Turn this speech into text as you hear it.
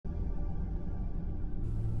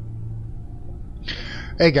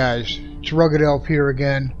Hey guys, it's RuggedElf here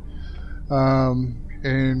again.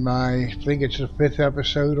 In I think it's the fifth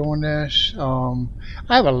episode on this.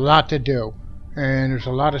 I have a lot to do, and there's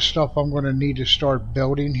a lot of stuff I'm going to need to start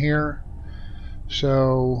building here.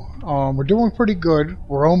 So we're doing pretty good.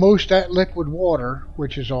 We're almost at liquid water,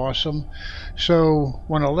 which is awesome. So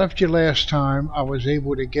when I left you last time, I was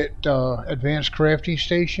able to get advanced crafting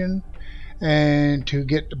station and to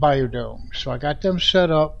get the biodome. So I got them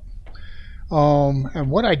set up.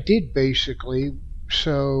 And what I did basically,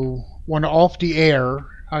 so when off the air,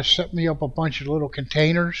 I set me up a bunch of little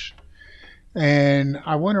containers and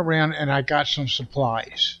I went around and I got some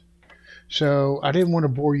supplies. So I didn't want to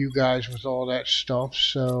bore you guys with all that stuff.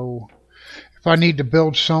 So if I need to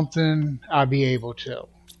build something, I'll be able to.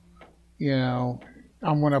 You know,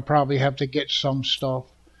 I'm going to probably have to get some stuff.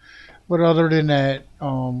 But other than that,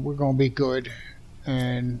 we're going to be good.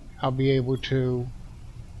 And I'll be able to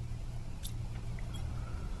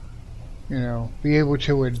be able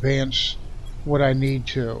to advance what I need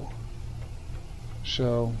to.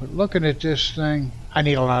 So, but looking at this thing, I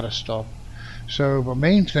need a lot of stuff. So the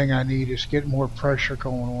main thing I need is get more pressure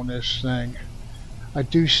going on this thing. I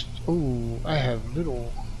do, I have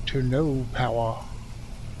little to no power.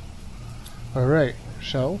 Alright,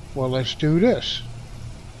 so, well, let's do this.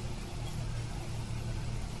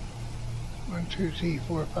 1, 2, 3,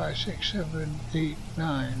 4, 5, 6, 7, 8,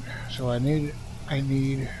 9. So I need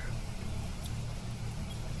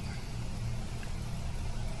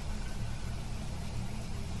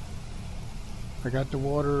I got the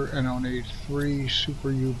water, and I'll need 3 super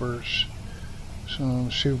ubers, some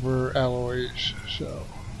super alloys. So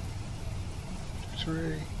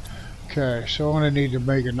 3. Okay, so I'm going to need to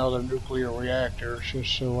make another nuclear reactor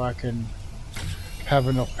just so I can have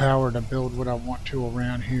enough power to build what I want to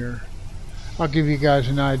around here. I'll give you guys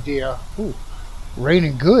an idea. Ooh,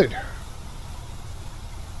 raining good.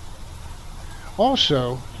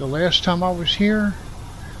 Also, the last time I was here,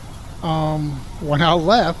 when I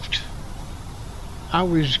left,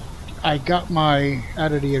 I got my,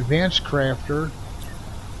 out of the advanced crafter,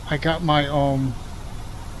 I got my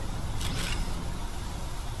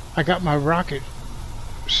rocket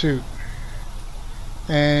suit,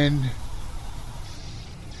 and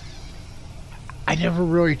I never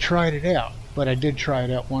really tried it out, but I did try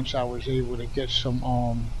it out once I was able to get some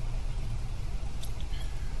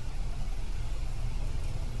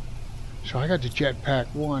so I got the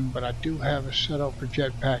jetpack 1, but I do have a setup for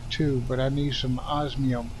jetpack 2, but I need some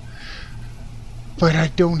osmium. But I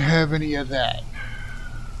don't have any of that.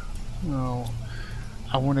 No.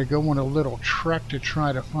 I want to go on a little trek to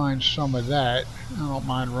try to find some of that. I don't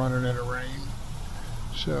mind running in the rain.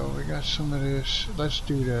 So we got some of this. Let's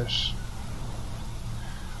do this.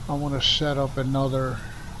 I want to set up another.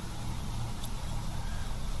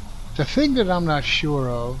 The thing that I'm not sure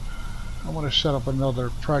of, I want to set up another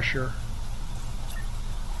pressure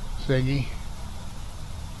thingy.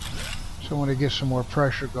 So I want to get some more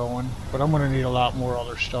pressure going, but I'm going to need a lot more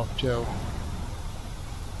other stuff too.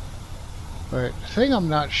 But the thing I'm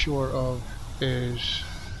not sure of is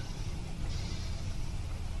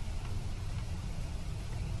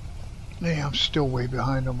I'm still way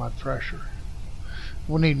behind on my pressure.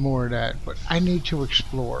 We'll need more of that, but I need to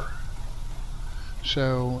explore.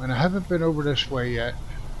 So, and I haven't been over this way yet.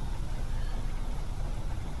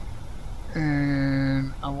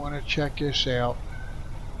 And I want to check this out.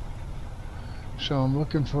 So I'm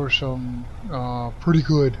looking for some pretty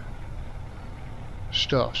good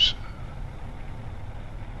stuffs.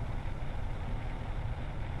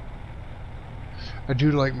 I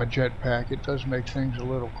do like my jetpack. It does make things a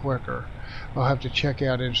little quicker. I'll have to check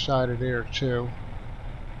out inside of there too.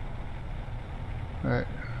 Alright.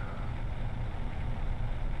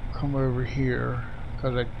 Come over here,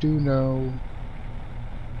 because I do know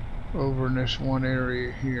over in this one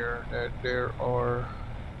area here that there are,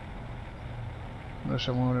 unless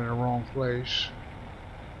I'm going in the wrong place,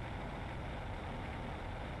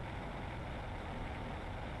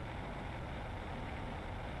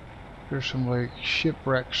 there's some like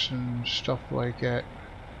shipwrecks and stuff like that.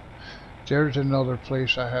 There's another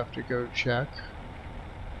place I have to go check.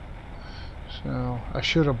 So I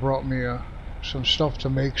should have brought me some stuff to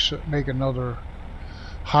make another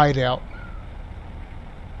hideout.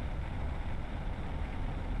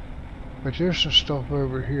 But there's some stuff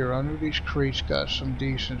over here. I know these crates got some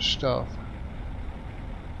decent stuff.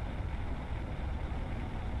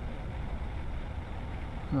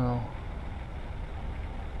 Oh.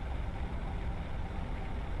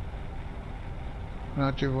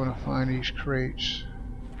 I do want to find these crates.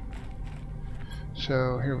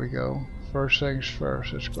 So here we go. First things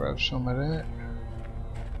first, let's grab some of that.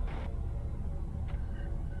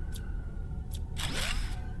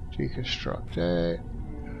 Deconstruct that.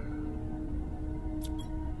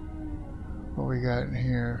 What we got in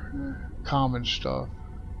here? Common stuff.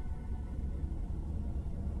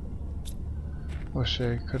 Let's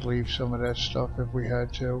see, could leave some of that stuff if we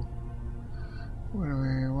had to. What do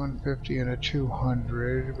we, 150 and a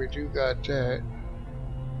 200. We do got that.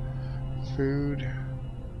 Food,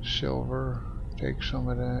 silver, take some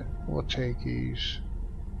of that. We'll take these.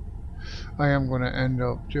 I am going to end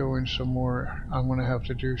up doing some more. I'm going to have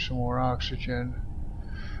to do some more oxygen.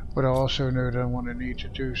 But I also know that I'm going to need to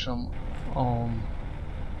do some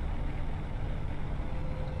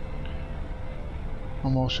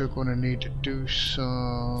I'm also going to need to do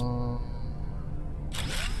some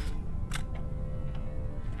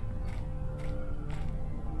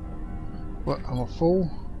what? I'm a fool?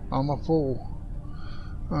 I'm a fool.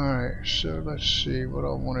 Alright, so let's see what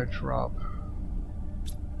I want to drop.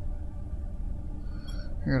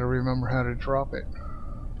 I gotta remember how to drop it.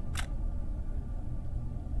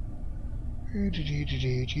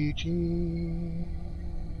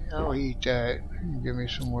 I'll eat that. Give me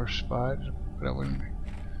some more spots, but I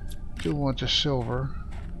do want the silver.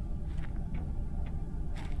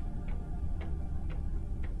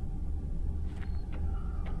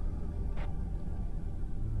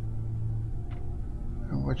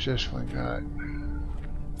 And what's this one got?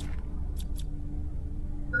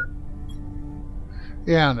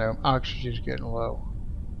 Yeah, I know. Oxygen's getting low.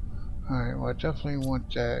 Alright, well I definitely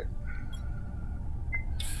want that.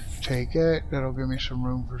 Take it. That'll give me some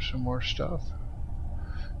room for some more stuff.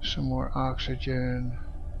 Some more oxygen.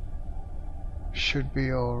 Should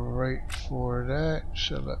be alright for that.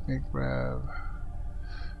 So let me grab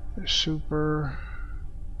the super.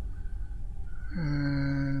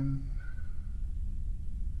 And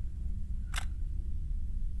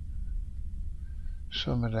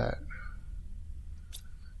some of that.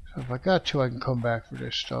 So if I got to, I can come back for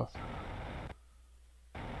this stuff.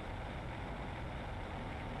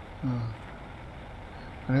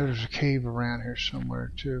 I know there's a cave around here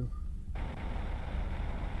somewhere too.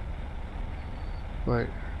 But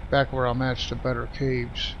back where I'm at's the better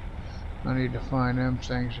caves. I need to find them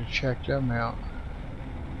things and check them out.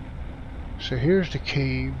 So here's the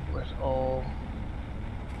cave with all...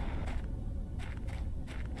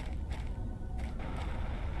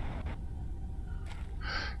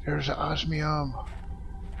 There's the osmium.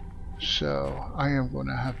 So I am going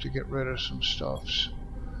to have to get rid of some stuffs.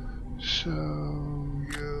 So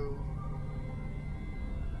you.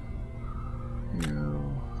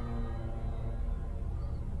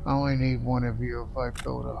 I only need one of you if I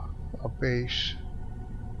build a base.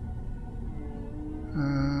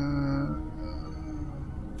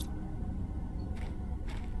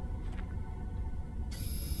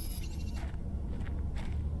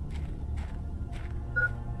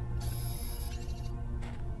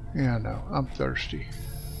 Yeah, no, I'm thirsty.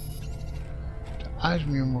 The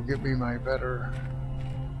osmium will get me my better.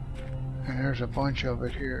 And there's a bunch of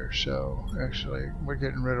it here, so actually we're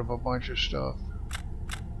getting rid of a bunch of stuff.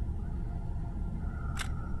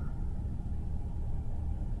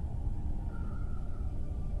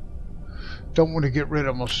 Don't want to get rid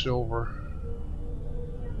of my silver.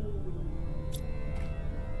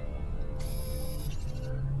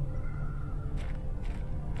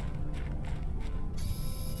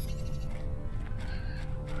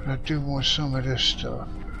 I do want some of this stuff.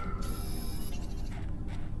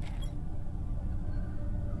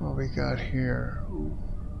 What we got here?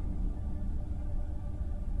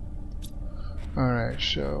 Alright,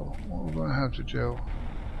 so what we're gonna have to do,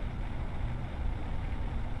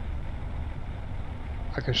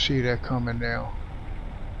 I can see that coming now.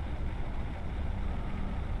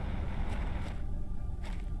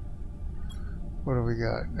 What do we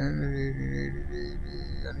got? I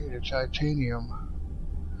need a titanium.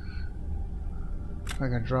 I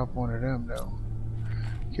can drop one of them though.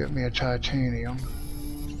 Get me a titanium.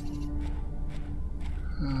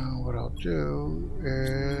 What I'll do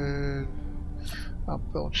is I'll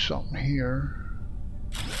build something here.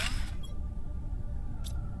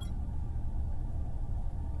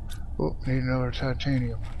 Oh, need another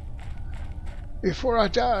titanium before I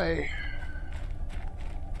die.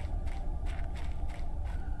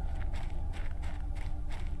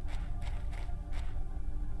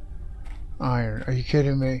 Iron, are you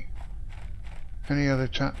kidding me? Any other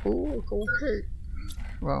time? Oh, okay.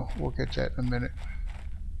 Well, we'll get that in a minute.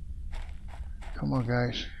 Come on,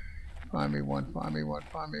 guys. Find me one, find me one,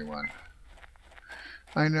 find me one.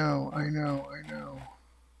 I know.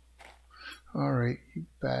 Alright, you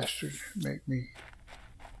bastard. Make me.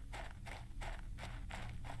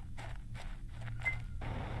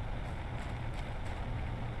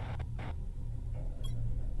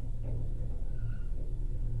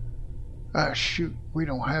 Ah, shoot, we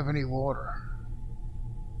don't have any water.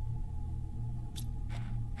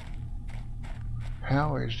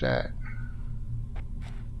 How is that?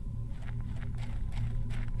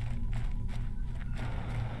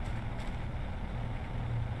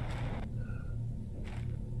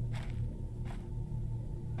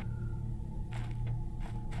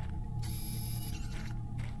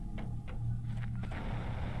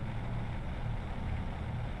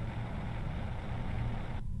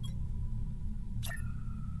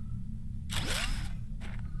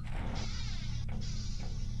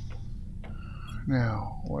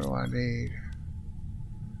 Now, what do I need?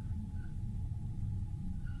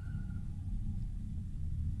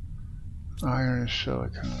 Iron and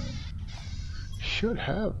silicone. Should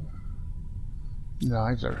have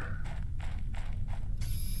neither.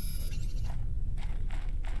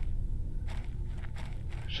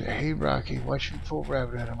 Say, hey Rocky, watch you pull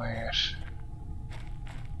rabbit out of my ass.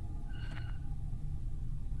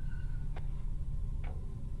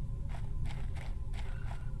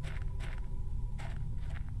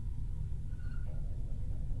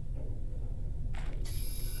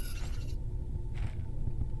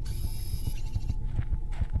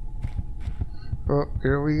 Oh,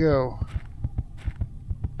 here we go.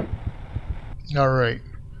 Alright.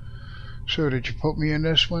 So did you put me in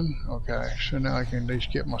this one? Okay, so now I can at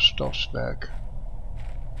least get my stuffs back.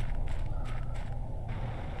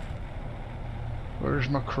 Where's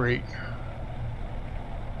my crate?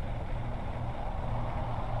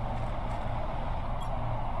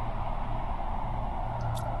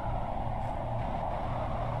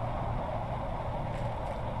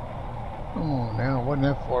 Come on now, wasn't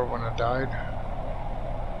that far when I died?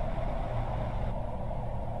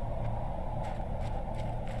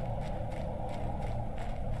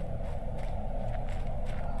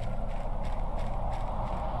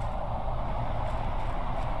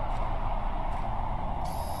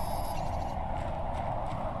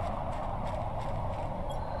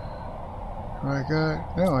 I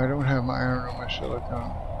got, no, I don't have my iron or my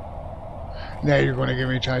silicone. Now you're going to give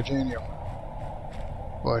me titanium,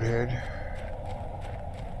 butthead.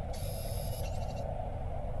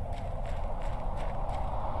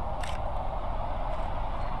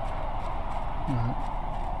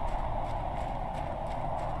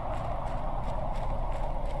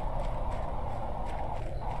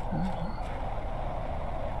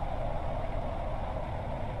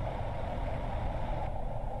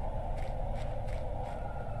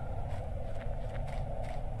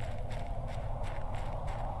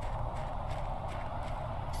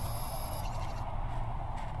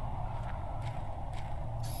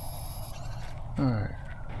 Alright.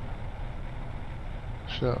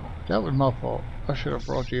 So, that was my fault. I should have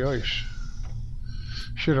brought the ice.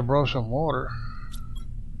 Should have brought some water.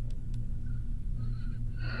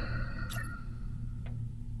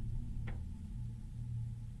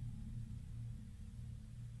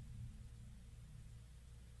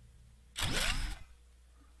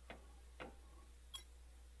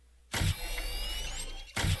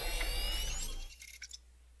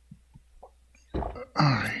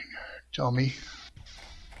 Alright, dummy.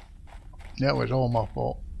 That was all my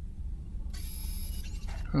fault.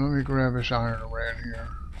 So let me grab this iron around here.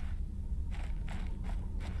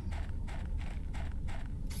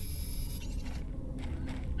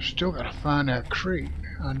 Still gotta find that crate.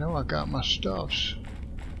 I know I got my stuffs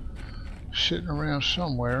sitting around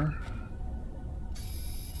somewhere.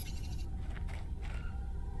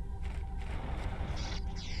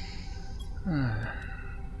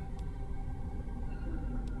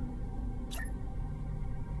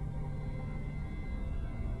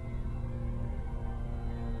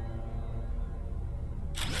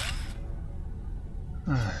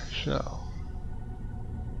 Alright, so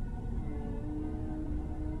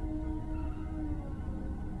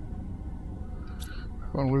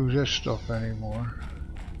I don't lose this stuff anymore.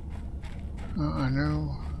 I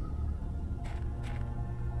know.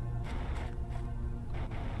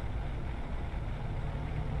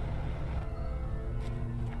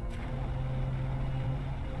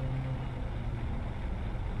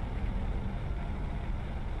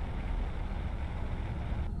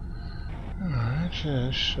 That's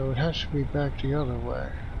this, so it has to be back the other way.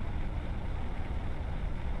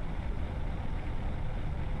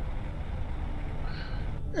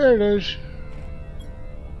 There it is.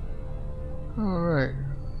 Alright.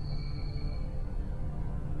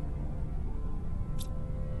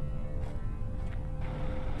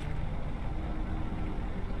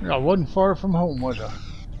 I wasn't far from home, was I?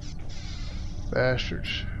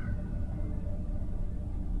 Bastards.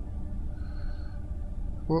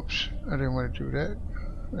 Whoops, I didn't want to do that.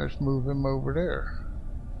 Let's move him over there.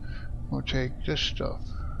 We'll take this stuff.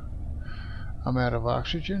 I'm out of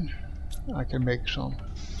oxygen. I can make some.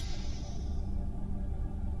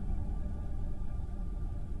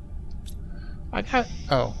 I got,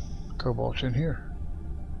 oh, cobalt's in here.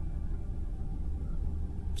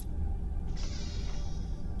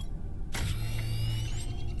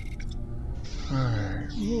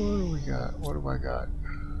 Alright, what do we got? What have I got?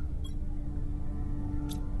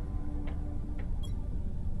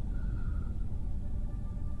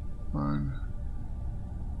 One,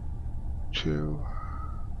 two.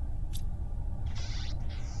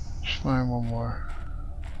 Let's find one more.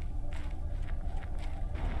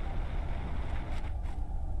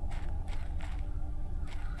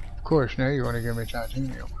 Of course, now you want to give me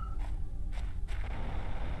titanium.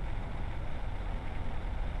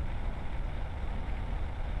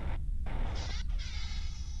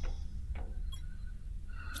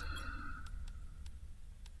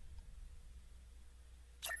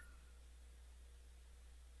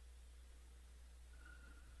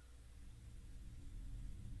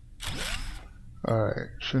 Alright,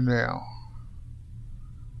 so now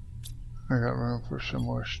I got room for some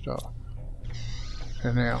more stuff.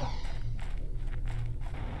 And now,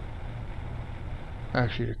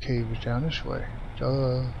 actually the cave is down this way.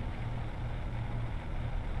 Duh.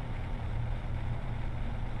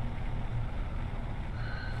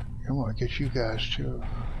 Come on, get you guys too.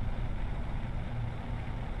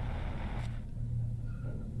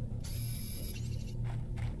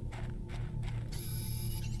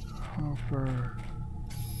 Hopper.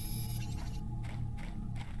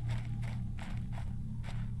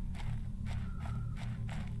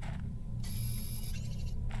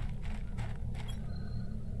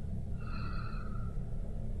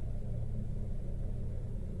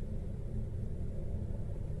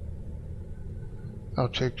 I'll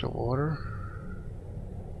take the water.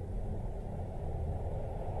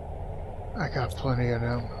 I got plenty of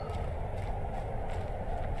them.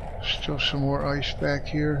 Still some more ice back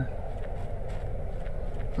here.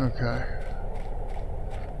 Okay.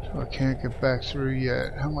 So I can't get back through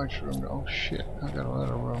yet. How much room? Oh shit, I got a lot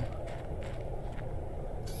of room.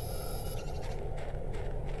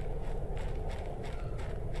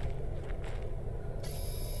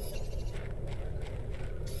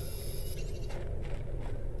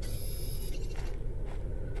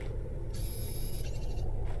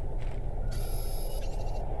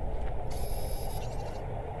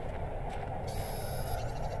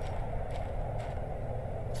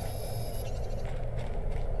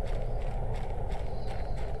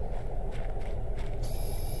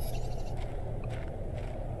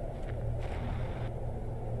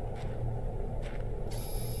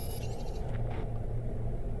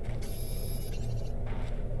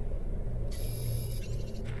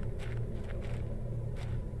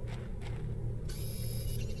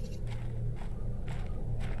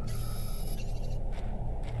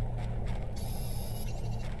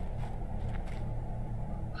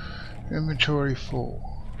 Inventory full.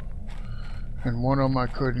 And one of them I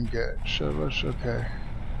couldn't get, so that's okay.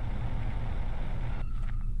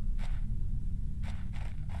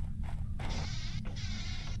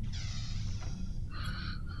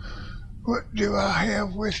 What do I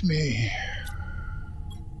have with me?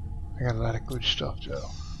 I got a lot of good stuff though.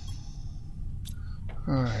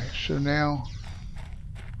 Alright, so now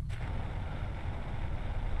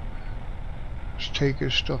let's take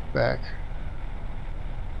his stuff back.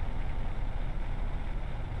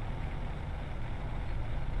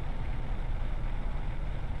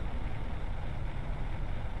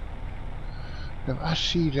 If I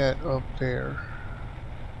see that up there,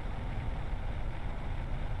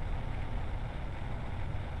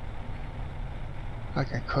 I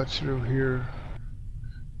can cut through here.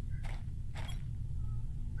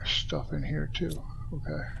 There's stuff in here too.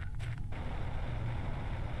 Okay.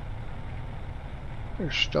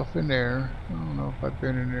 There's stuff in there. I don't know if I've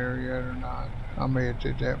been in there yet or not. I may have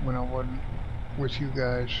did that when I wasn't with you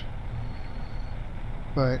guys.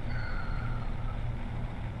 But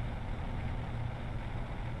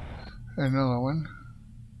another one.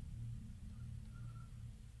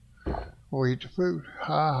 We'll eat the food.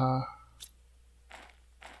 Ha ha.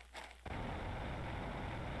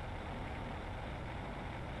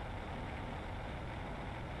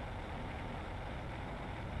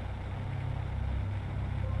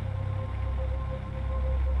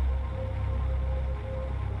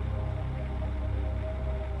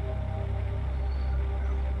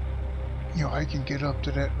 You know, I can get up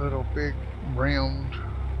to that little big round.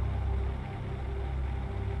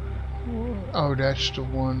 Oh, that's the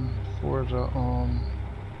one for the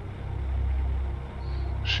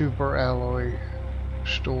super alloy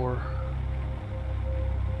store.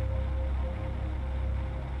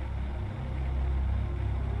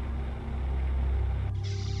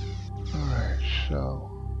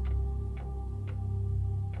 So,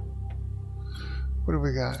 what do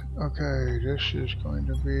we got? Okay, this is going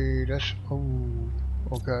to be, that's, oh,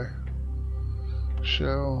 okay.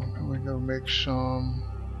 So, we go make some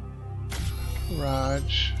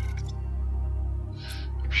rods.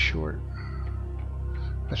 Short.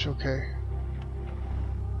 That's okay.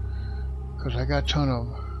 Because I got a ton of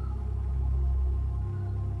them.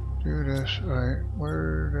 Do this. Alright,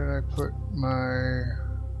 where did I put my...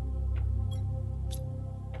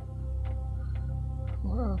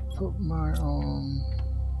 Where did I put my,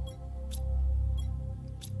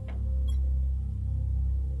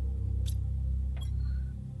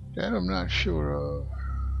 that I'm not sure of.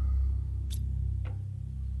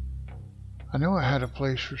 I know I had a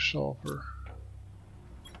place for sulfur.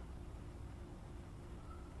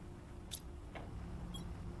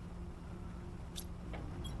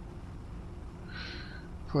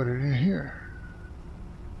 Put it in here.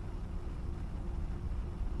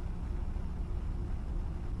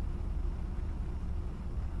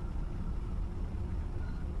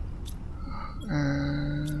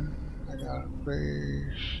 And I got a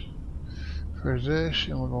place for this,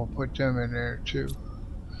 and we're going to put them in there too.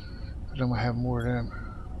 Because I'm going to have more of them.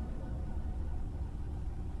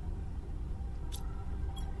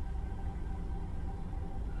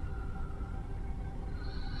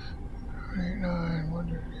 Eight, 9, 1,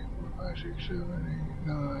 2, 3, 4, 5, 6, 7, 8,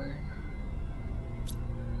 9.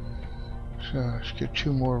 So let's get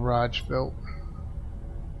 2 more rods built.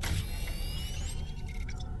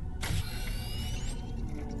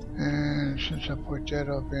 And since I put that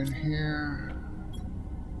up in here,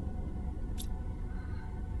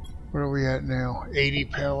 where are we at now? 80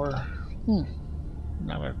 power.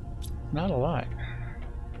 Not a lot.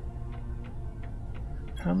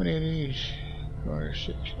 How many of these? 4,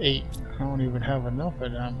 6, 8. I don't even have enough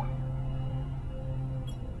of them.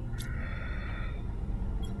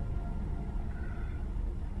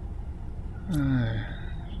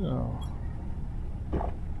 So.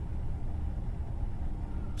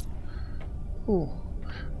 Ooh.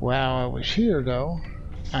 While I was here though,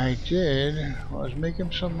 I was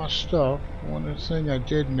making some of my stuff. One of the things I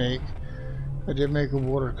did make a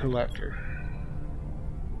water collector.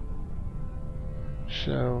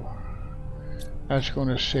 So that's going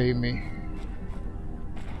to save me.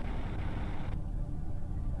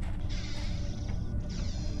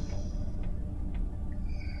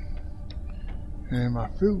 And my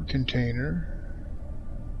food container,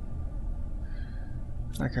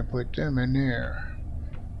 I can put them in there.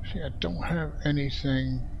 See, I don't have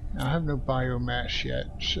anything. I have no biomass yet,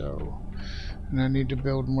 so, and I need to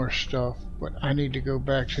build more stuff. But I need to go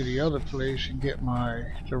back to the other place and get the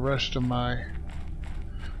rest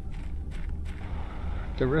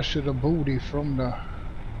of the booty from the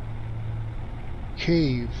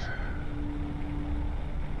cave.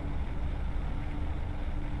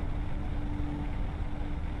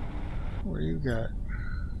 What do you got?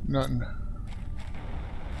 Nothing.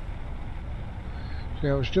 See,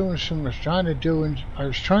 I was trying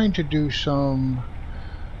to do some,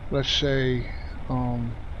 let's say,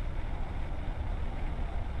 when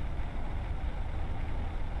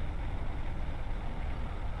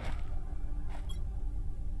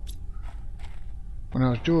I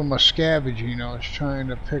was doing my scavenging, I was trying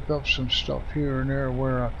to pick up some stuff here and there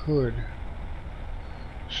where I could.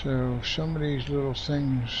 So some of these little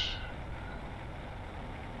things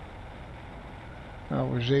I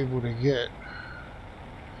was able to get.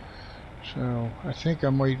 So I think I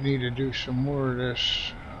might need to do some more of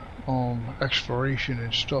this exploration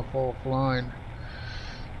and stuff offline,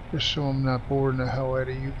 just so I'm not boring the hell out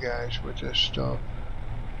of you guys with this stuff,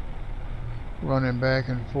 running back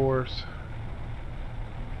and forth.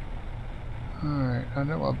 Alright, I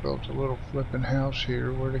know I built a little flipping house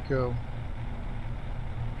here. Where'd it go?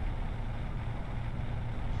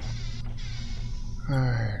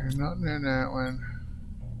 Alright, nothing in that one.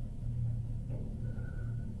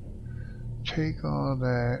 Take all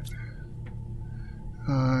that.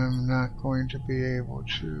 I'm not going to be able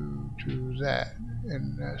to do that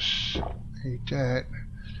unless I eat that.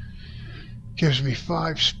 Gives me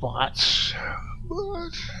 5 spots,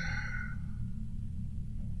 but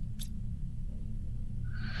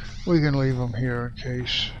we can leave them here in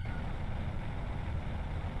case.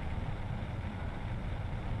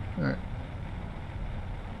 Alright.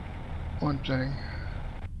 One thing.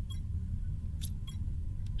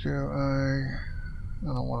 I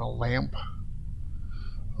don't want a lamp.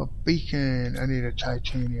 A beacon. I need a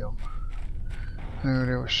titanium. I know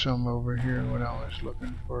there was some over here when I was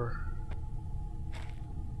looking for.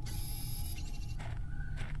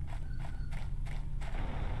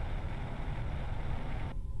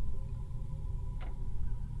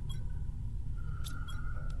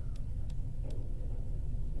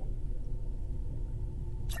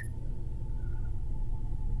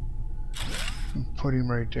 put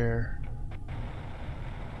him right there.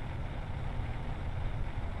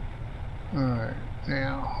 Alright,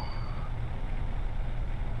 now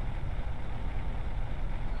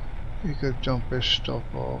you could dump this stuff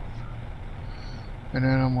off. And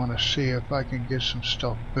then I'm gonna see if I can get some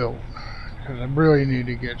stuff built. Because I really need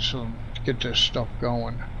to get this stuff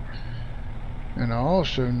going. And I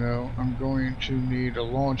also know I'm going to need a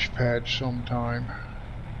launch pad sometime.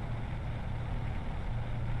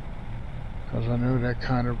 Because I know that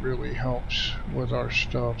kind of really helps with our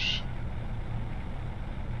stuffs.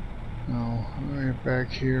 Now, let me get back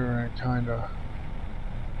here and kind of...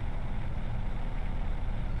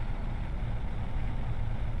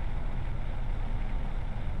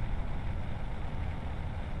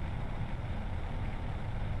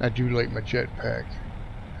 I do like my jetpack.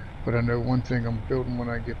 But I know one thing I'm building when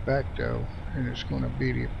I get back though, and it's going to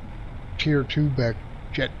be the tier 2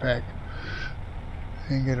 jetpack.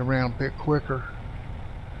 And get around a bit quicker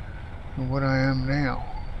than what I am now.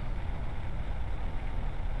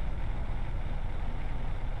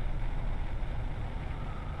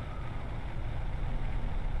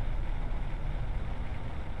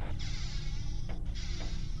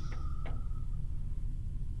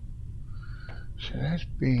 So that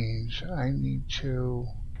means I need to...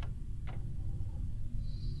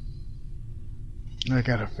 I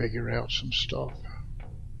gotta figure out some stuff.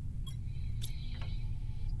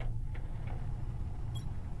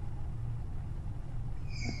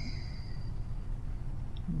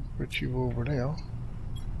 Put you over there.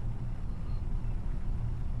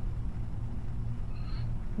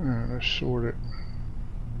 Alright, let's sort it.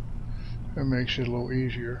 That makes it a little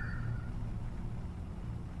easier.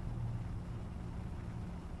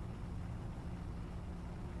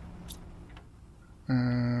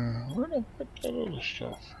 Where did I put that other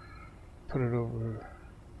stuff? Put it over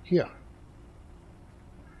here.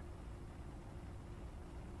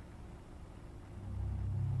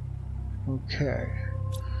 Okay.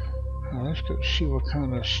 Now let's go see what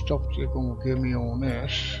kind of stuff they're going to give me on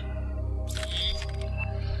this.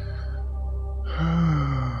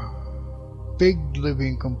 Big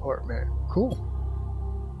living compartment. Cool.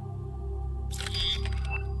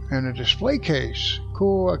 And a display case.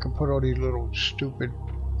 Cool. I can put all these little stupid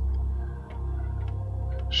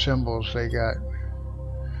symbols they got.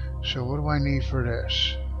 So what do I need for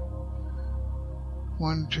this?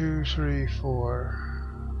 1, 2, 3, 4.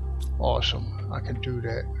 Awesome. I can do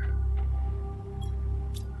that.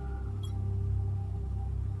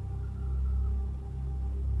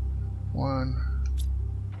 One,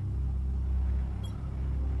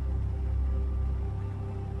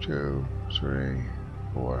 2, 3,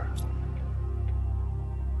 4.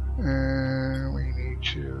 And we need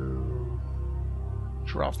to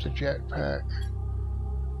drop the jetpack.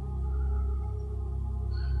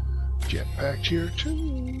 Jetpack tier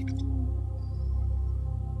 2.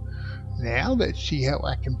 Now let's see how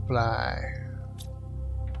I can fly.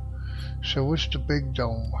 So what's the big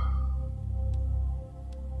dome?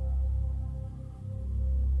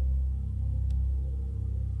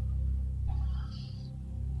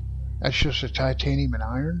 That's just a titanium and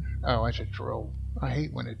iron? Oh, that's a drill. I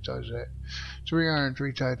hate when it does that. 3 iron,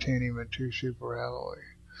 3 titanium, and 2 super alloy.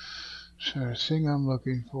 So the thing I'm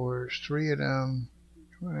looking for is 3 of them,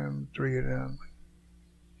 3 of them.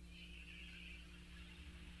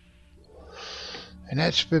 And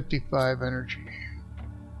that's 55 energy.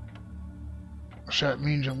 So that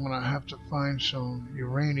means I'm going to have to find some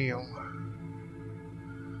uranium.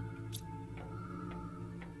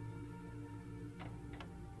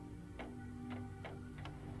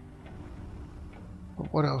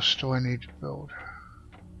 But what else do I need to build?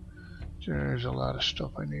 There's a lot of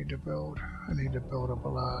stuff I need to build. I need to build up a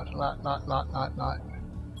lot.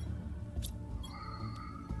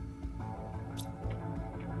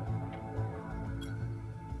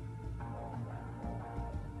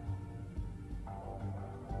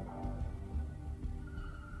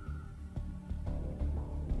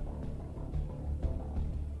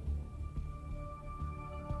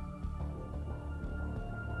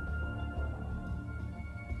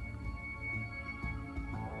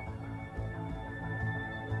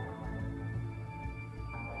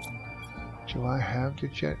 Do I have the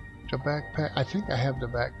backpack? I think I have the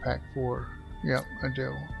backpack for. Yep, I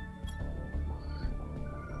do.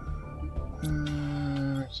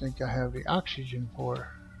 I think I have the oxygen for.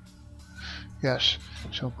 Yes,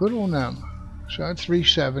 so good on them. So that's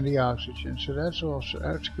 370 oxygen, so that's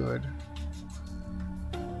good.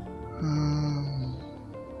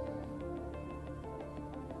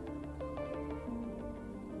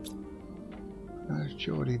 That's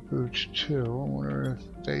Geordie boots too. I wonder if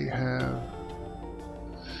they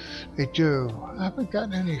They do. I haven't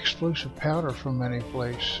gotten any explosive powder from any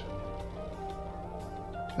place.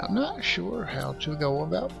 I'm not sure how to go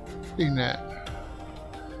about doing that.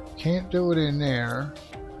 Can't do it in there,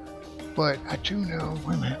 but I do know.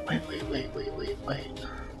 Wait a minute. Wait.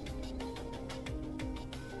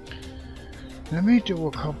 Let me do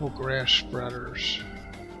a couple grass spreaders.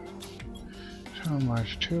 How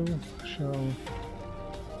much? 2. So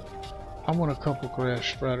I want a couple grass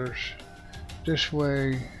spreaders. This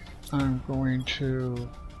way I'm going to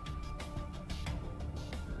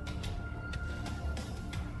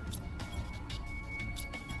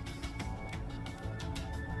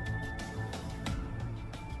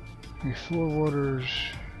Four waters,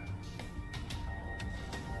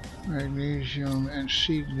 magnesium, and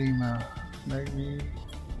seed lima. Magnesium.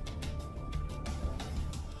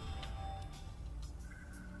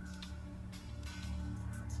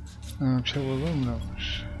 Two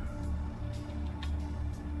aluminums.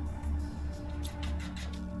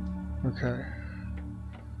 Okay.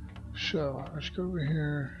 So let's go over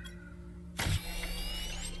here.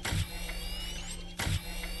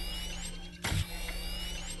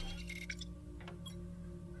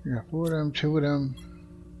 Yeah, 4 of them, 2 of them.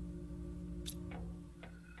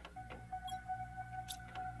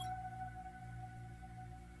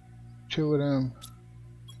 Two of them.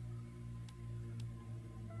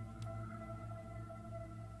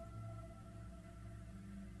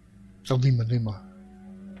 So lima.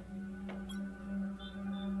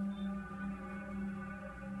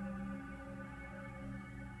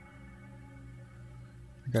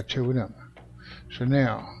 I got 2 of them. So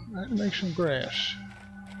now, let's make some grass.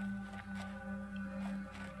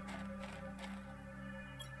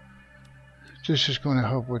 This is going to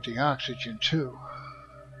help with the oxygen too.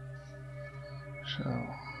 So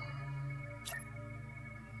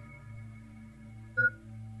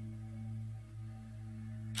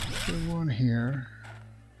put one here.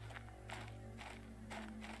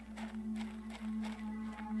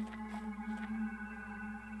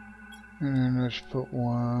 And then let's put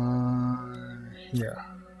one here.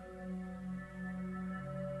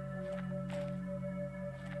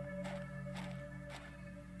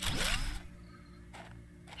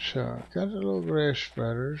 So, got the little grass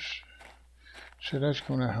spreaders, so that's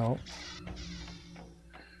going to help.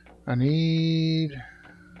 I need,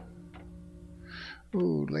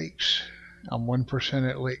 lakes. I'm 1%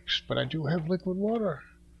 at lakes, but I do have liquid water.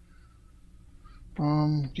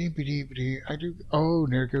 Deepy. I do. Oh,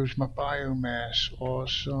 there goes my biomass.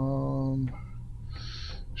 Awesome.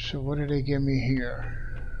 So, what did they give me here?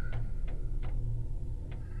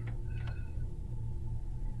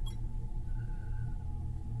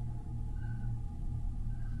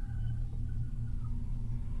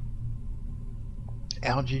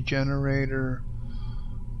 Algae generator,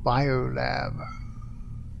 biolab,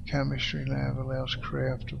 chemistry lab allows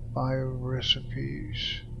craft of bio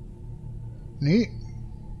recipes. Neat.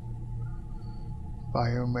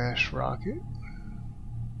 Biomass rocket.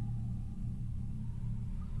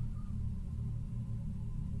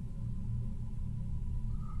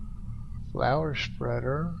 Flower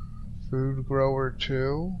spreader, food grower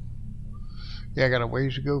 2. Yeah, I got a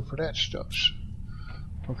ways to go for that stuff.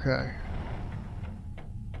 Okay.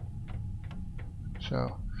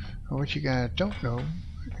 So, what you guys don't know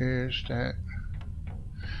is that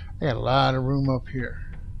I got a lot of room up here.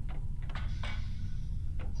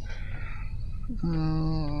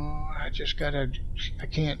 I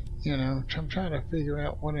can't, I'm trying to figure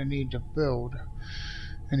out what I need to build.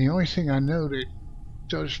 And the only thing I know that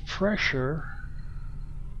does pressure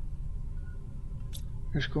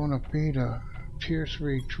is going to be the tier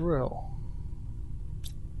 3 drill.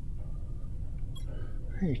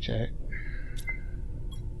 I hate that.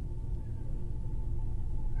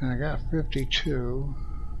 And I got 52.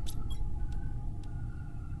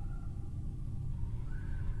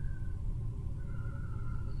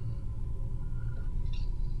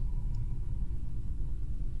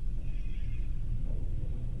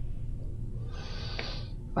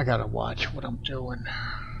 I gotta watch what I'm doing,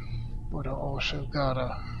 but I also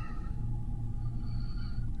gotta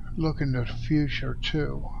look into the future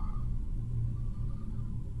too.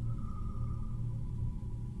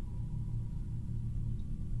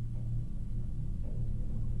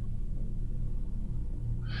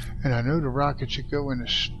 And I know the rockets that go into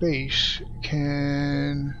space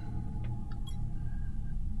can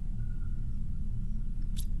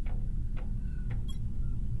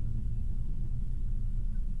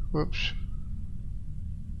whoops.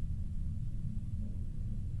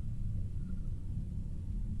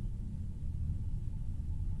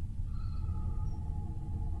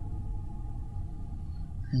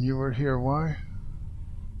 And you were here, why?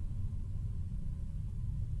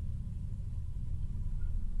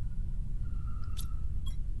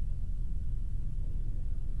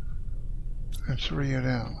 and 3 of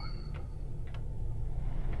them.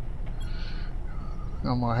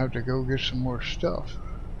 I'm gonna have to go get some more stuff.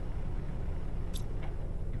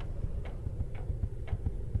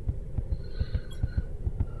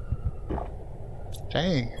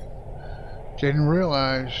 Dang. Didn't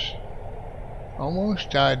realize. Almost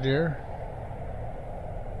died there.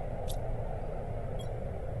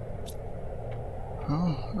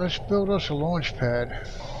 Let's build us a launch pad.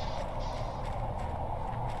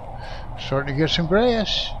 Starting to get some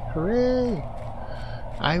grass. Hooray!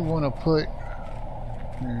 I want to put...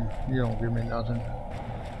 you don't give me nothing.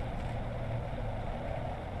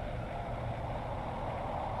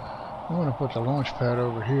 I want to put the launch pad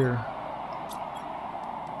over here.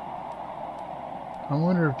 I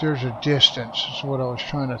wonder if there's a distance. That's what I was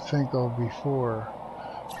trying to think of before.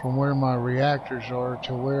 From where my reactors are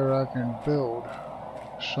to where I can build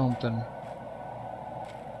something.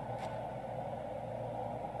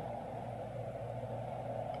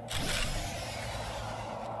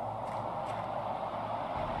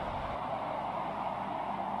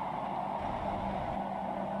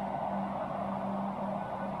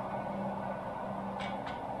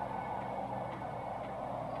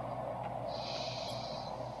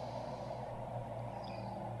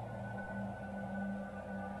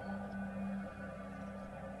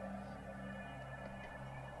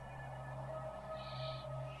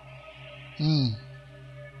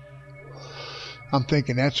 I'm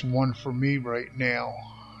thinking that's one for me right now.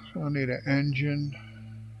 So I need an engine,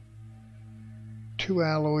 2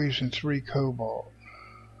 alloys, and 3 cobalt.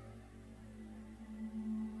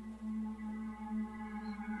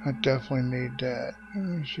 I definitely need that.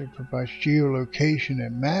 It provides geolocation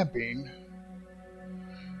and mapping.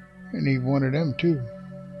 I need one of them too.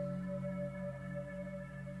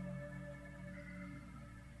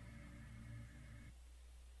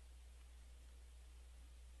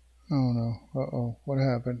 Oh no, uh-oh, what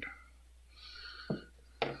happened?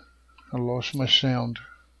 I lost my sound.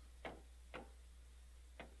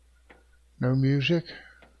 No music?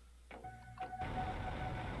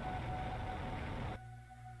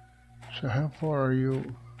 So how far are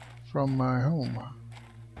you from my home?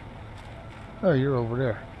 Oh, you're over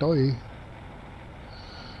there. Doy.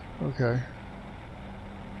 Okay.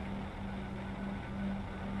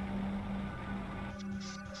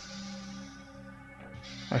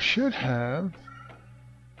 I should have...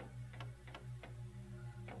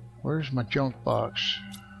 Where's my junk box?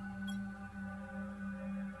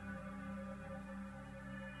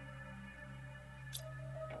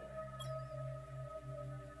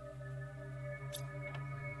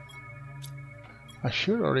 I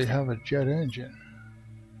should already have a jet engine.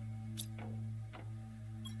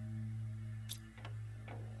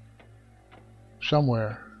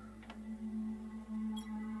 Somewhere.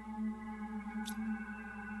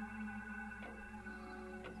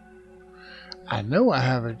 I know I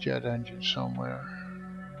have a jet engine somewhere.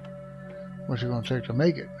 What's it going to take to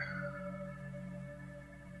make it?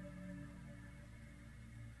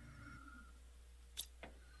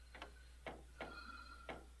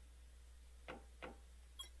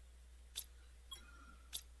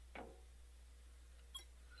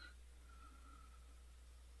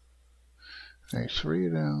 There's 3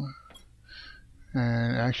 of them.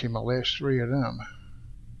 And actually my last 3 of them.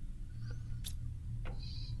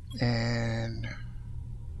 And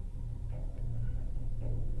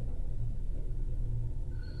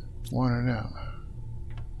one of them.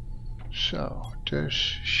 So this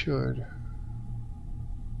should...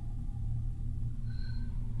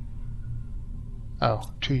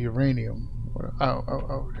 Oh, to uranium.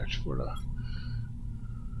 Oh, that's for the...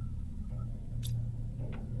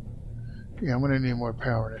 Yeah, I'm going to need more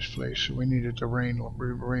power in this place, so we needed the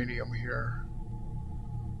uranium here.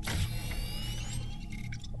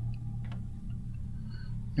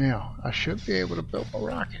 Now, I should be able to build a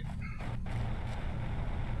rocket.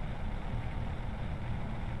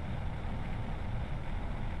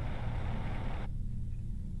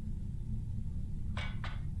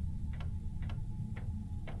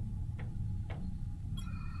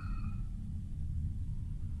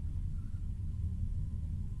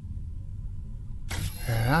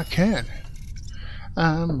 And I can.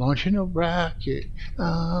 I'm launching a rocket.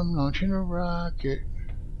 I'm launching a rocket.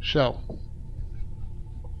 So,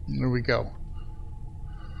 there we go.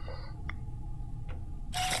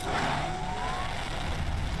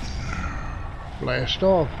 Blast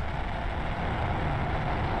off.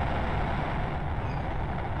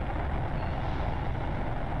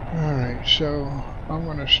 Alright, so I'm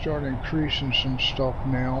going to start increasing some stuff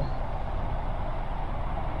now.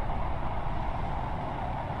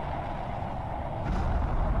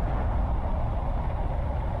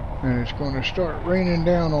 And it's going to start raining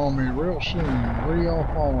down on me real soon. Where y'all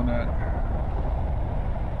falling at?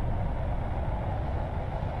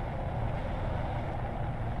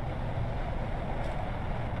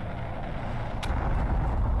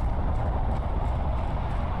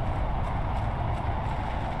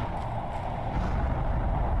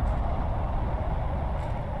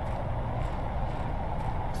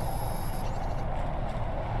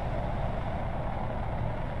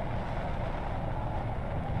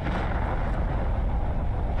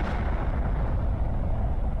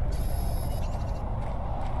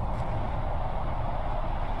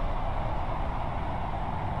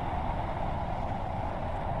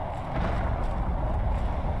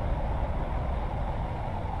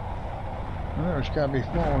 Well, it's got to be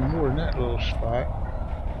falling more than that little spot.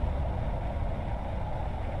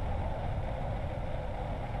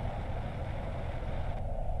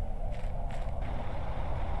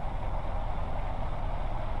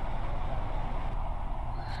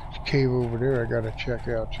 There's a cave over there I got to check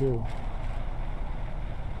out too.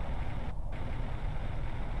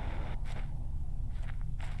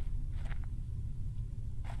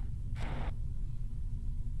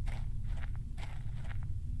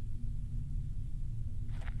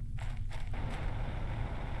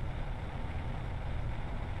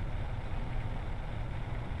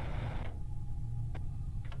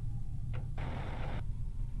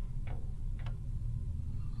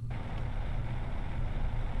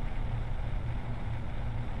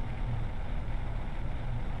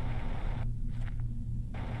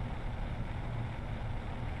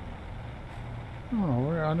 Oh,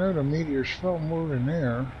 well, I know the meteors fell more than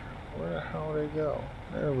there. Where the hell did they go?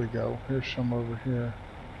 There we go. Here's some over here.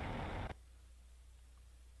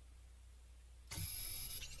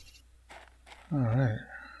 Alright.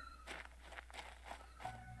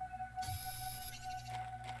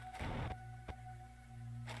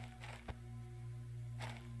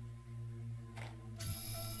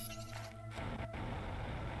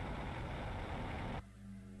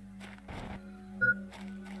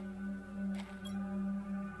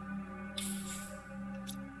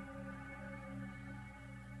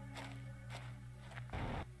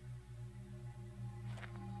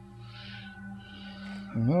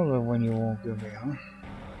 Another one you won't give me, huh?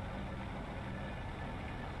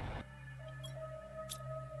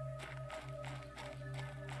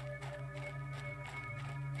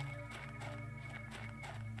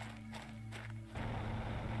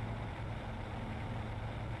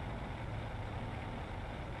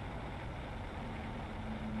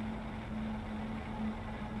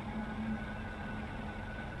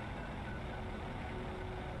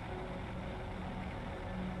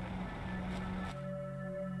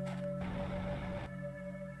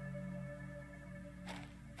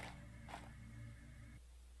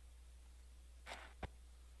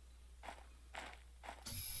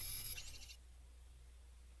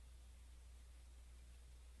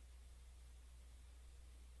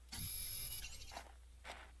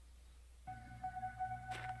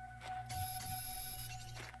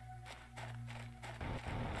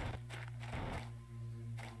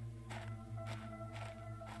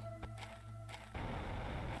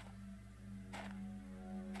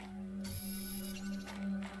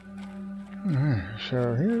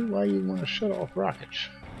 So here's why you want to shut off rockets.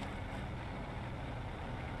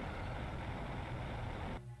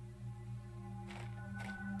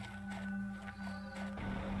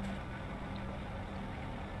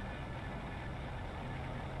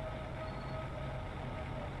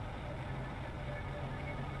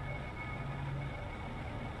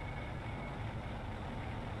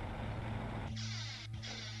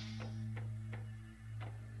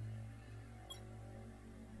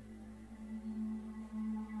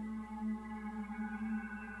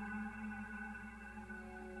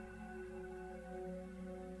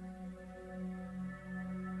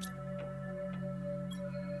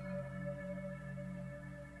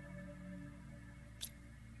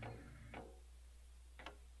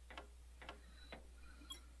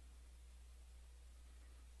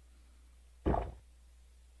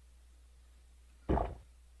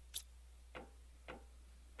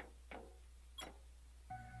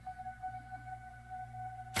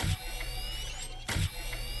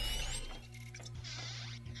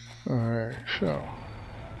 Alright, so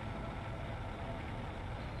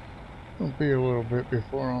it'll be a little bit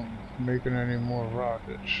before I'm making any more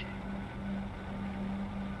rockets.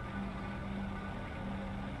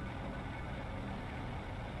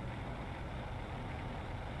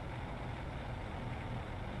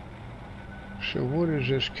 So what is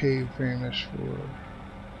this cave famous for?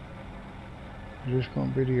 Is this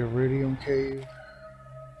going to be the Iridium Cave?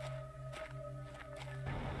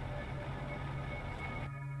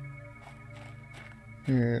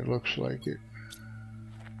 Yeah, it looks like it.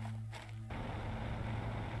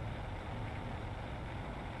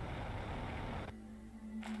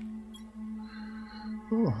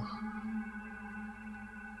 Oh.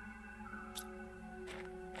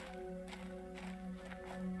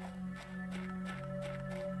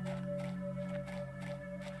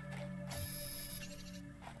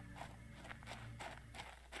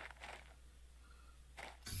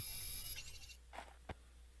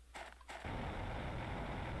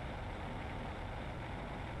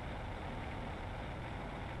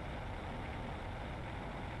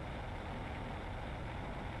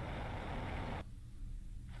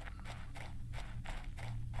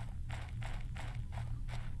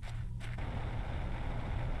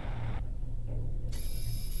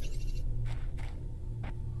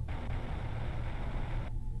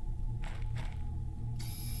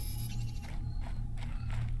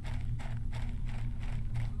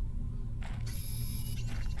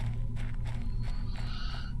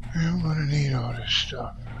 I'm gonna need all this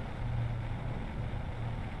stuff.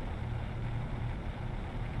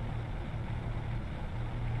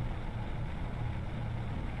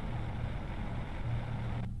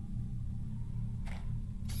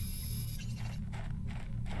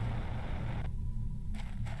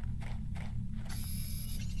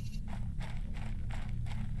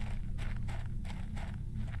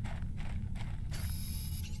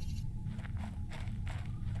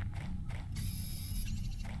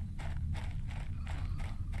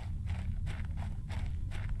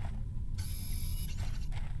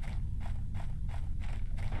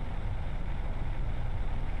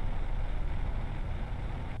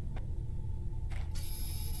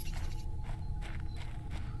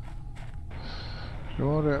 So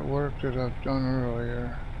all that work that I've done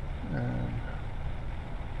earlier, and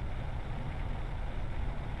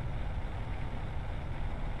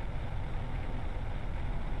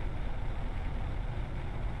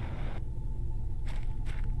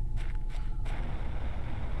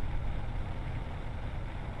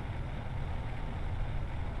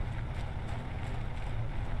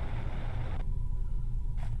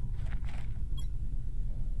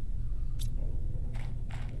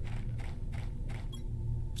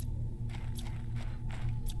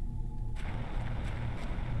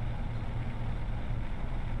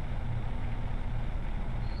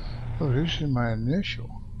oh, this is my initial.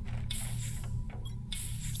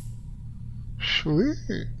 Sweet.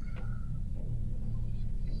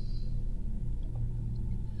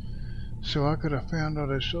 So I could have found all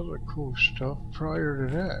this other cool stuff prior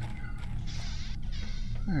to that.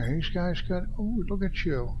 Hey, these guys got, oh, look at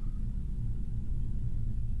you.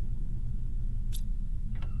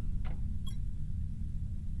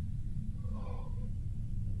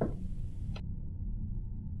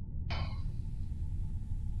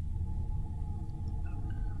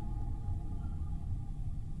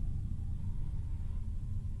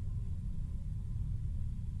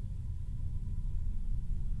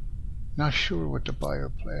 Not sure what the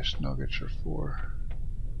bioblast nuggets are for.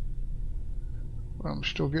 But I'm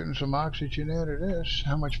still getting some oxygen out of this.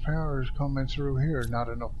 How much power is coming through here? Not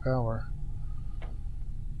enough power.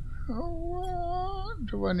 Oh, what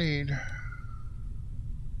do I need? I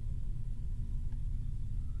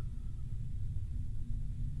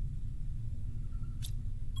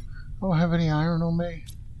don't have any iron on me.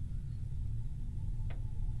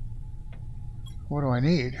 What do I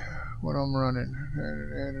need? What I'm running?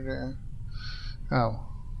 Oh.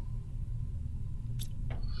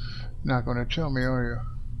 Not going to tell me, are you?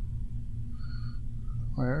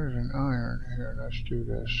 Well, there's an iron here. Let's do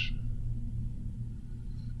this.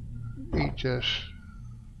 Eat this.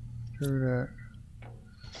 Do that.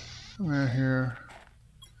 Come in here.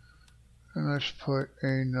 And let's put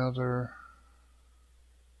another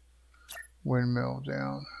windmill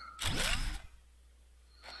down.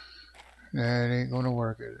 That ain't going to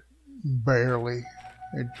work, is it? Barely.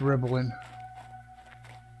 It's dribbling.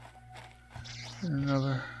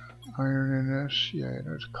 Another iron in this. Yeah,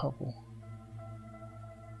 there's a couple.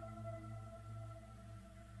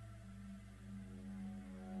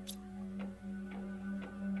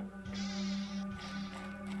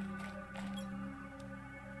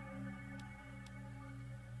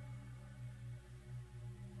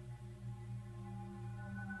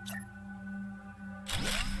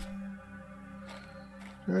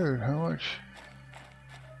 Dude, how much?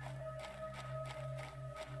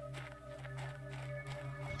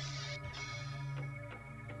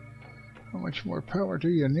 How much more power do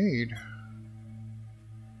you need?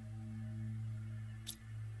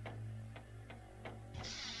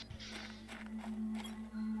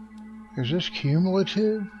 Is this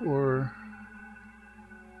cumulative or?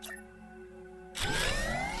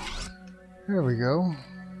 There we go.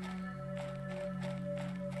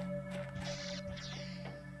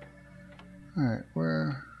 Alright,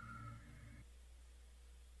 where?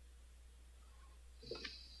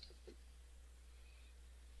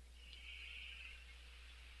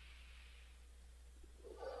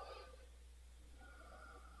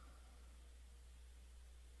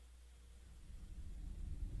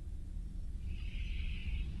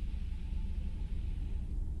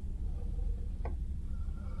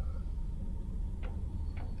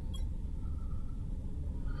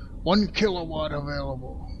 One kilowatt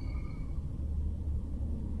available.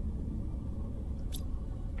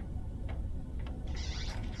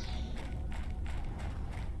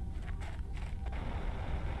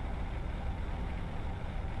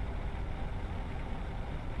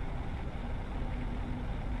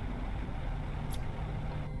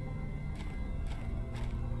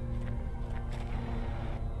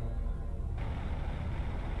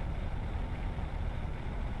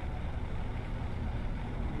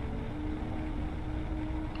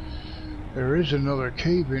 There is another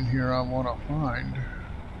cave in here I want to find.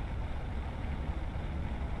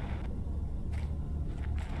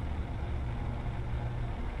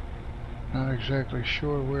 Not exactly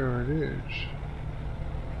sure where it is.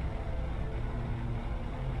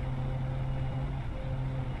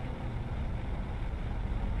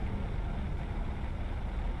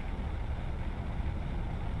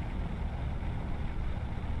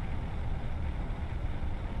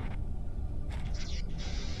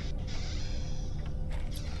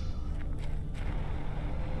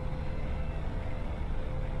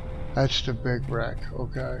 That's the big wreck,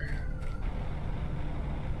 okay.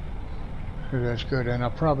 So that's good, and I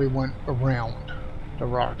probably went around the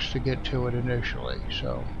rocks to get to it initially,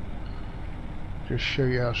 so just show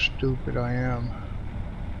you how stupid I am.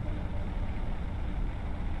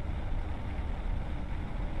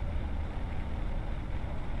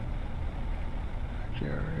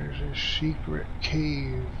 There is a secret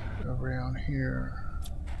cave around here.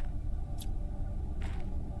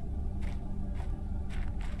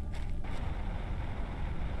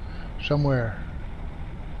 Somewhere.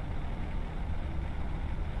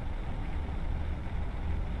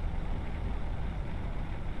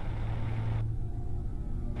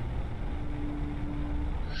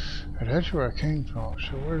 And that's where I came from.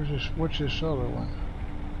 So where's this? What's this other one?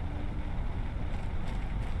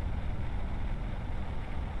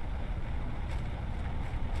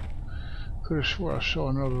 Could have swore I saw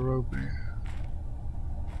another opening.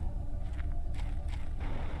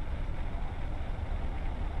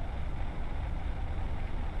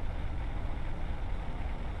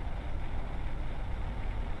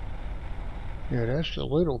 Yeah, that's the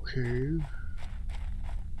little cave.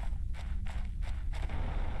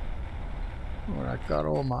 Where I got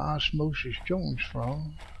all my osmosis Jones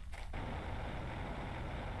from.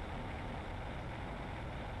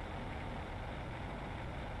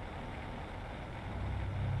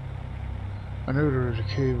 I knew there was a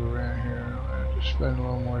cave around here. I have to spend a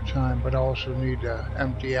little more time, but I also need to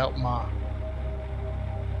empty out my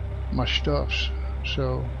stuffs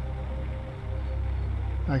so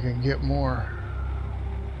I can get more.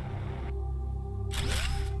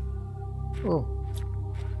 Oh,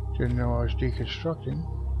 didn't know I was deconstructing.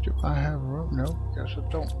 Do I have room? No, guess I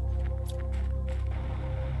don't.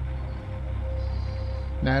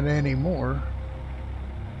 Not anymore.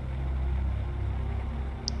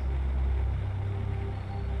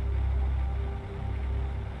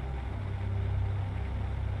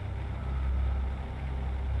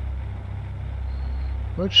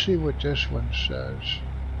 Let's see what this one says.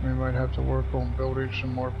 We might have to work on building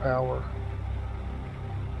some more power.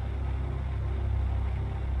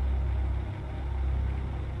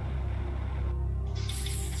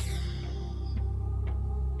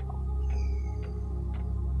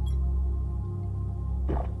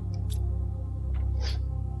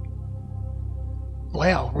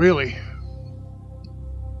 Wow, really?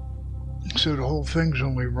 So the whole thing's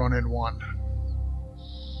only running one.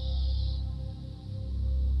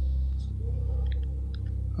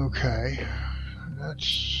 Okay,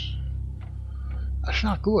 that's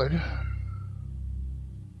not good.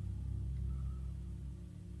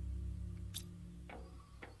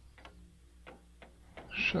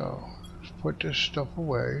 So let's put this stuff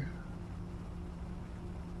away.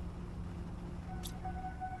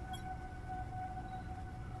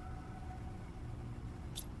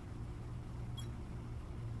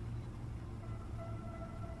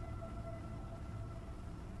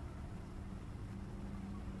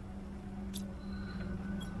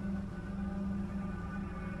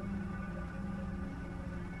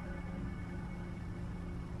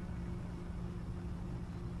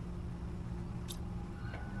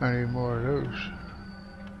 I need more of those.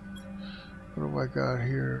 What do I got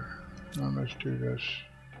here? Now let's do this.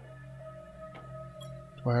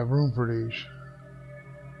 Do I have room for these?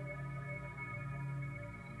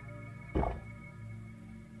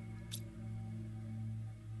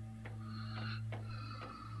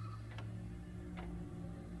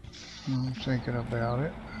 I'm thinking about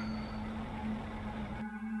it.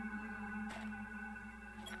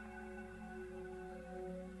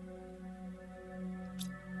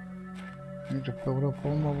 I need to build up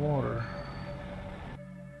all my water.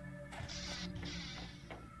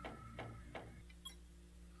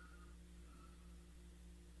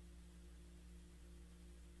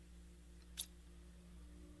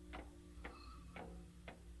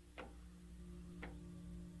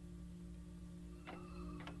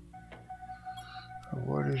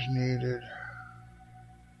 What is needed?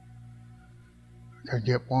 I can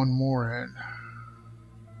get one more in.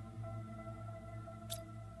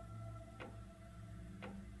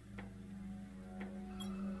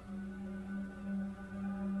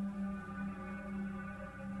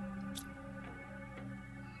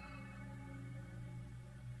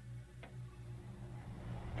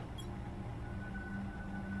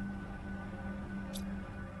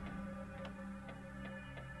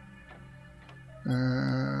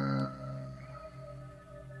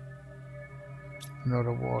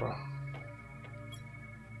 Another water.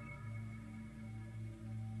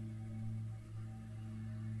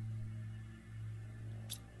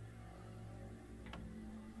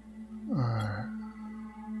 Alright.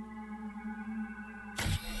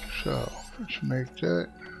 So, let's make that.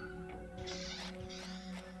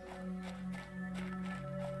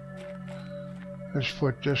 Let's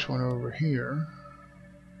put this one over here.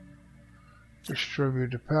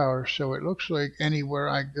 Distribute the power, so it looks like anywhere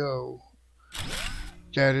I go,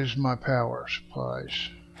 that is my power supplies,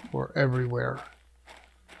 or everywhere.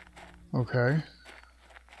 Okay.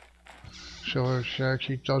 So it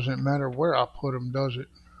actually doesn't matter where I put them, does it?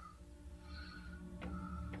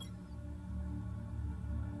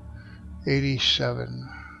 87.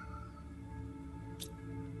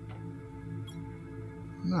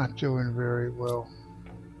 I'm not doing very well.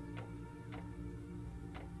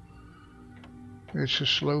 It's a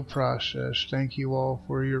slow process. Thank you all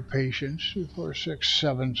for your patience. 2, 4, 6,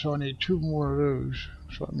 7. So I need 2 more of those.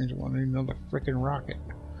 So that means I want to need another freaking rocket.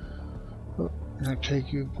 Oh, and I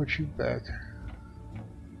take you, put you back.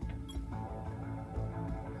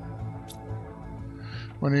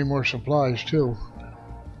 I need more supplies too.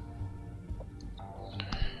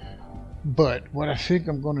 But what I think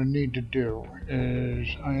I'm going to need to do is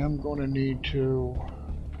I am going to need to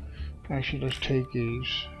actually, let's take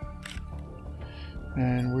these.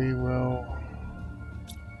 And we will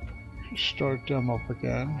start them up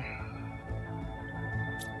again.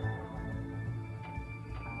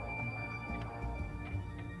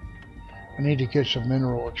 I need to get some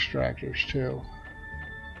mineral extractors too.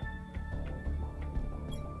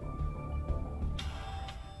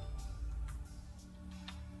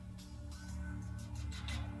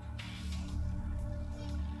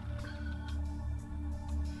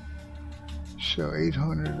 So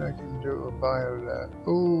 800 I can do a bio that.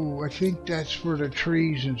 Oh, I think that's for the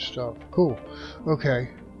trees and stuff. Cool. Okay.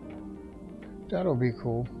 That'll be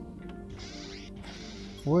cool.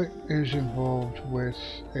 What is involved with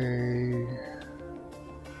a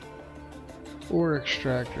ore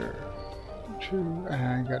extractor? 2, and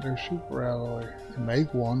I ain't got no super alloy. I can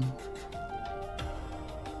make one.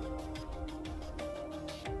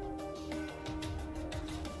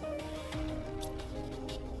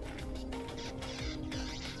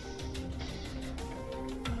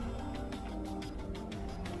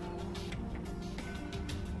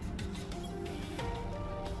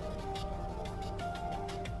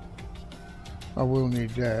 I will need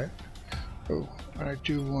that. Oh, but I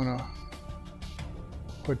do want to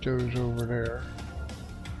put those over there.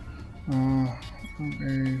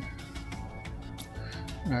 Okay.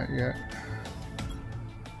 Not yet.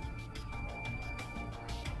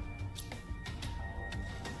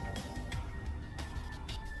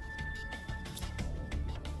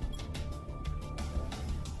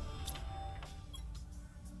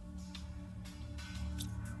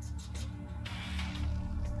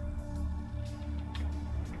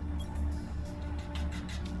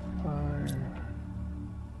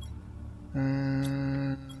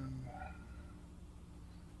 And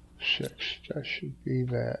 6, that should be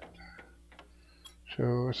that.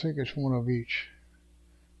 So I think it's one of each.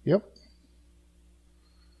 Yep.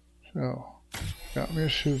 So, got me a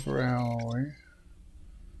super alloy.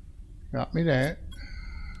 Got me that.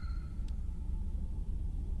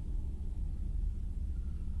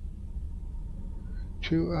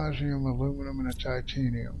 2 osmium, aluminum, and a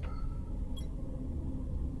titanium.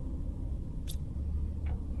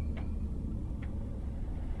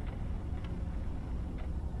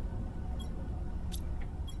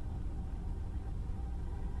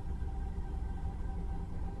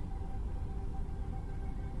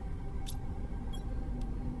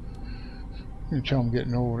 You can tell I'm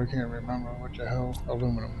getting old. I can't remember what the hell.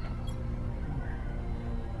 Aluminum.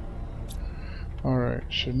 Alright,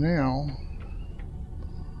 so now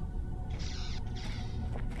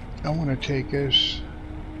I want to take us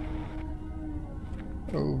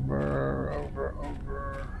over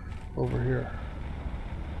here.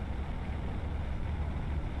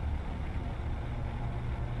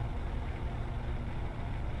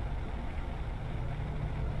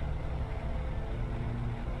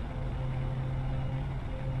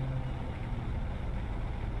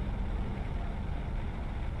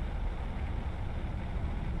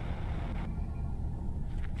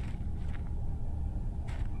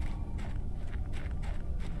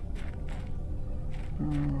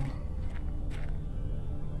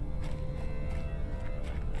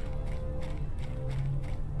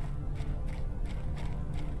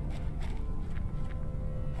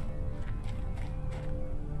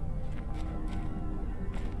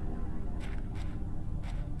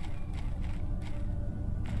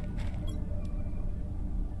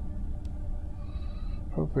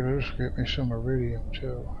 Hopefully this will get me some iridium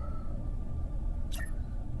too.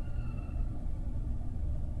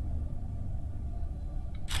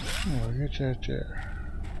 Oh, get that there.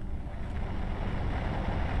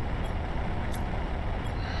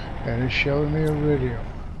 And it's showing me iridium.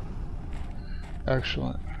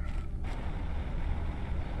 Excellent.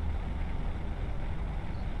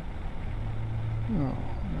 Oh,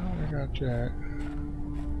 now we got that.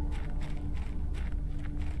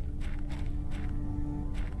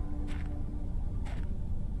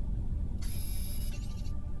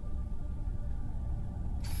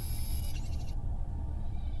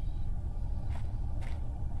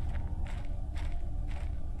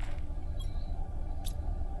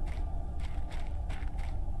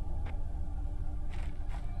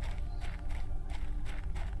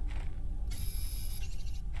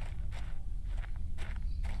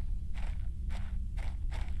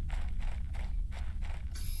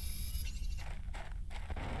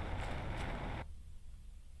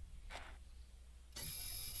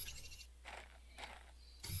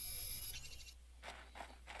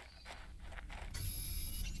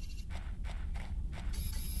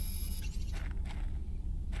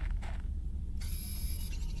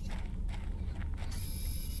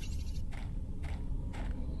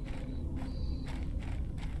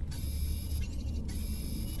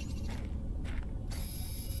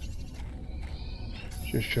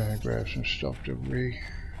 Just trying to grab some stuff to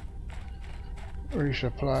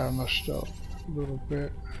resupply my stuff a little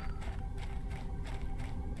bit.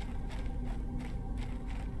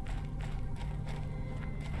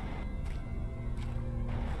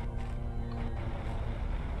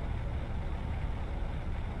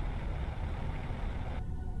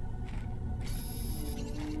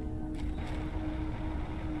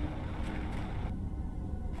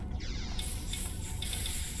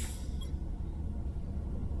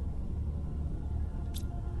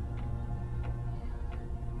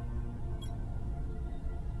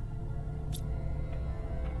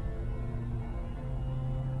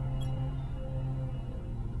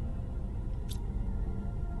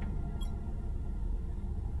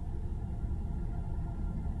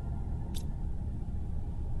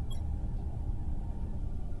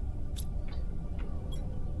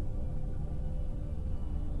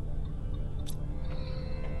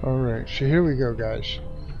 Alright, so here we go, guys.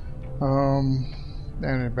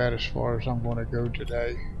 And about as far as I'm going to go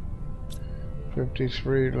today.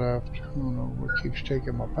 53 left. I don't know what keeps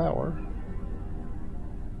taking my power.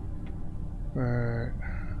 But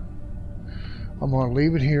I'm going to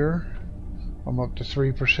leave it here. I'm up to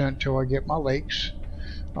 3% till I get my lakes.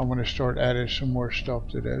 I'm going to start adding some more stuff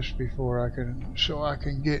to this before so I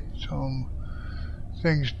can get some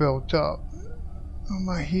things built up.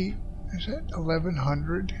 My heat is at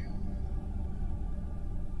 1100.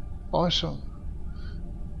 Awesome.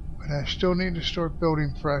 But I still need to start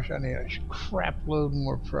building fresh. I need a crap load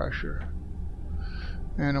more pressure.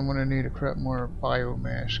 And I'm going to need a crap more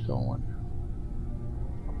biomass going.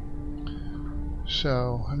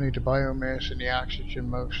 So I need the biomass and the oxygen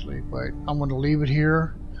mostly, but I'm going to leave it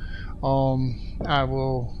here. I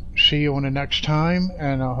will see you on the next time,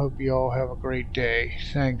 and I hope you all have a great day.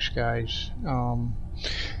 Thanks, guys.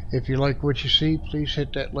 If you like what you see, please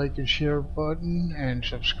hit that like and share button and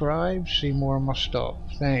subscribe. See more of my stuff.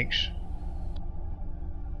 Thanks.